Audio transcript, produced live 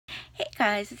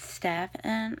guys, it's Steph,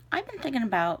 and I've been thinking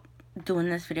about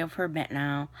doing this video for a bit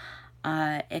now.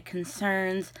 It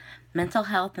concerns mental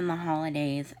health in the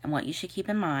holidays and what you should keep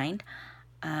in mind.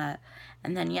 And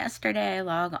then yesterday I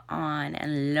logged on,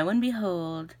 and lo and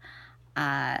behold,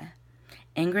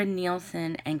 Ingrid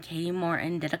Nielsen and Katie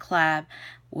Morton did a collab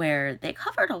where they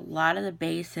covered a lot of the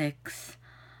basics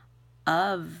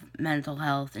of mental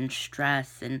health and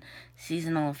stress and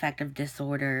seasonal affective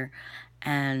disorder,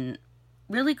 and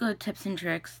really good tips and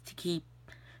tricks to keep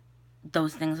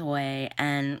those things away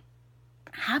and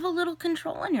have a little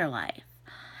control in your life.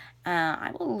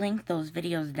 I will link those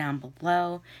videos down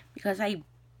below because I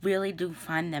really do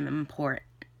find them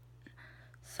important.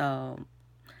 So,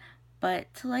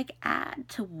 but to add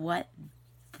to what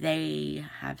they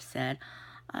have said,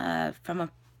 from a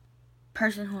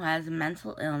person who has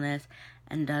mental illness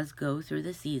and does go through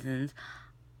the seasons,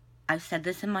 I've said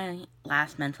this in my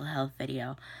last mental health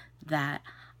video, that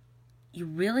you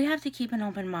really have to keep an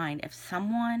open mind. If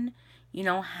someone,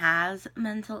 has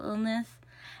mental illness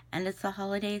and it's the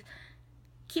holidays,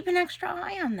 keep an extra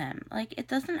eye on them. It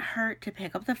doesn't hurt to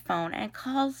pick up the phone and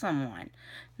call someone.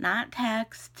 Not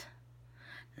text,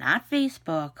 not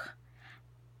Facebook.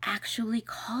 Actually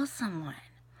call someone.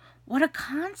 What a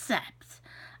concept.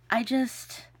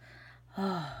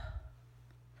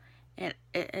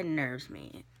 It nerves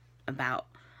me about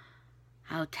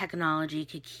how technology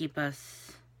could keep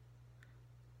us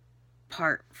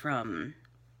apart from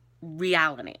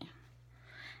reality.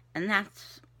 And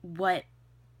that's what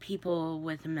people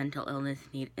with mental illness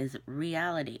need, is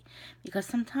reality. Because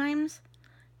sometimes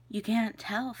you can't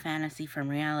tell fantasy from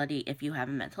reality if you have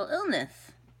a mental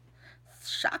illness.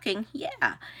 Shocking,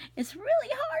 yeah. It's really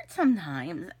hard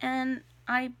sometimes, and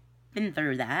I've been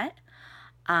through that.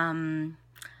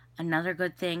 Another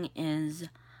good thing is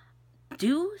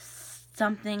do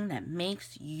something that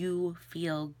makes you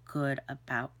feel good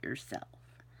about yourself.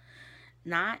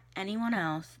 Not anyone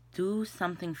else. Do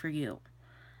something for you.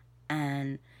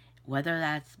 And whether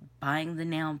that's buying the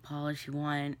nail polish you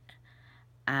want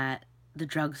at the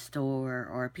drugstore,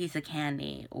 or a piece of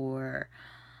candy, or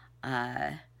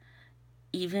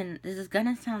even, this is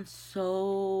gonna sound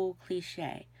so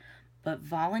cliche, but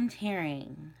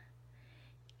volunteering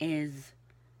is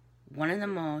one of the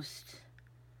most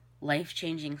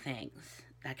life-changing things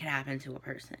that could happen to a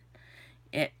person.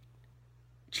 It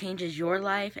changes your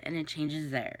life and it changes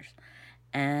theirs.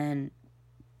 And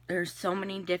there's so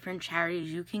many different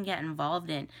charities you can get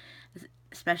involved in,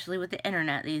 especially with the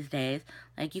internet these days.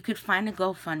 You could find a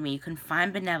GoFundMe, you can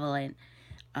find Benevolent,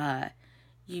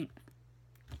 you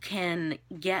can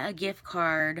get a gift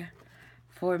card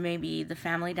for maybe the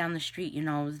family down the street,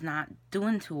 is not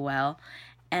doing too well,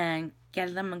 and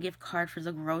get them a gift card for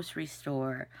the grocery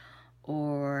store,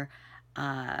 or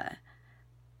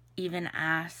even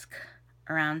ask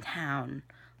around town,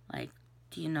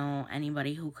 do you know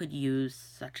anybody who could use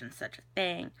such and such a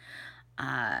thing?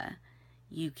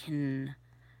 You can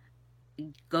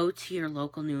go to your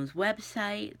local news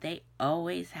website. They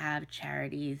always have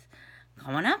charities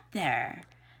going up there.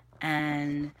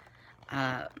 And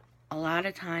a lot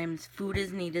of times food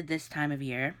is needed this time of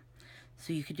year,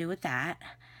 so you could do with that.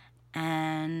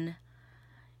 And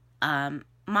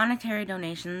monetary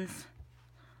donations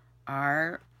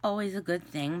are always a good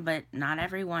thing, but not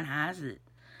everyone has it.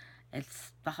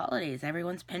 It's the holidays.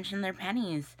 Everyone's pinching their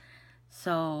pennies.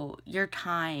 So your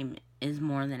time is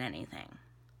more than anything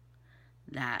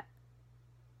that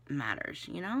matters,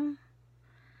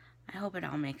 I hope it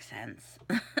all makes sense.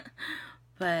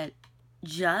 But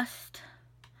just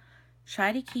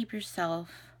try to keep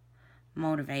yourself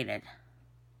motivated.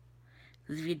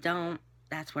 Because if you don't,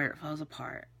 that's where it falls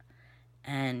apart.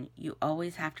 And you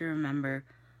always have to remember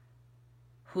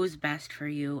who's best for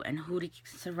you and who to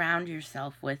surround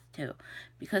yourself with too.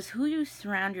 Because who you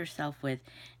surround yourself with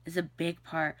is a big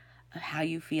part of how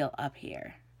you feel up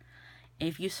here.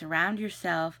 If you surround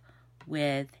yourself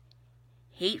with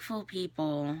hateful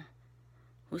people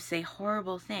who say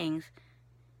horrible things,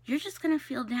 you're just going to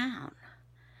feel down.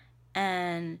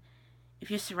 And if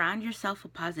you surround yourself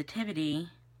with positivity,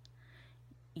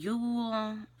 you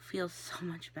will feel so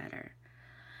much better.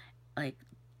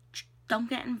 Don't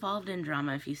get involved in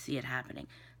drama if you see it happening.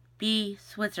 Be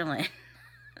Switzerland.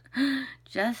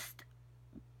 Just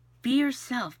be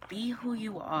yourself. Be who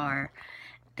you are,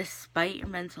 despite your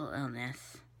mental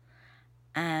illness.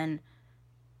 And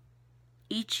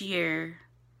each year,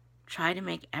 try to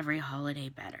make every holiday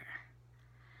better.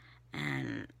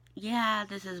 And yeah,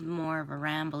 this is more of a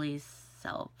rambly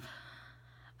a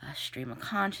stream of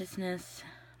consciousness,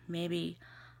 maybe.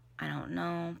 I don't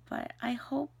know, but I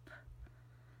hope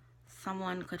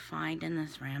someone could find in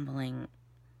this rambling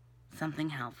something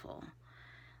helpful.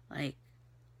 Like,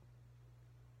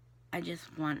 I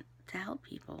just want to help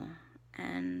people,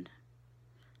 and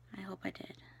I hope I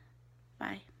did.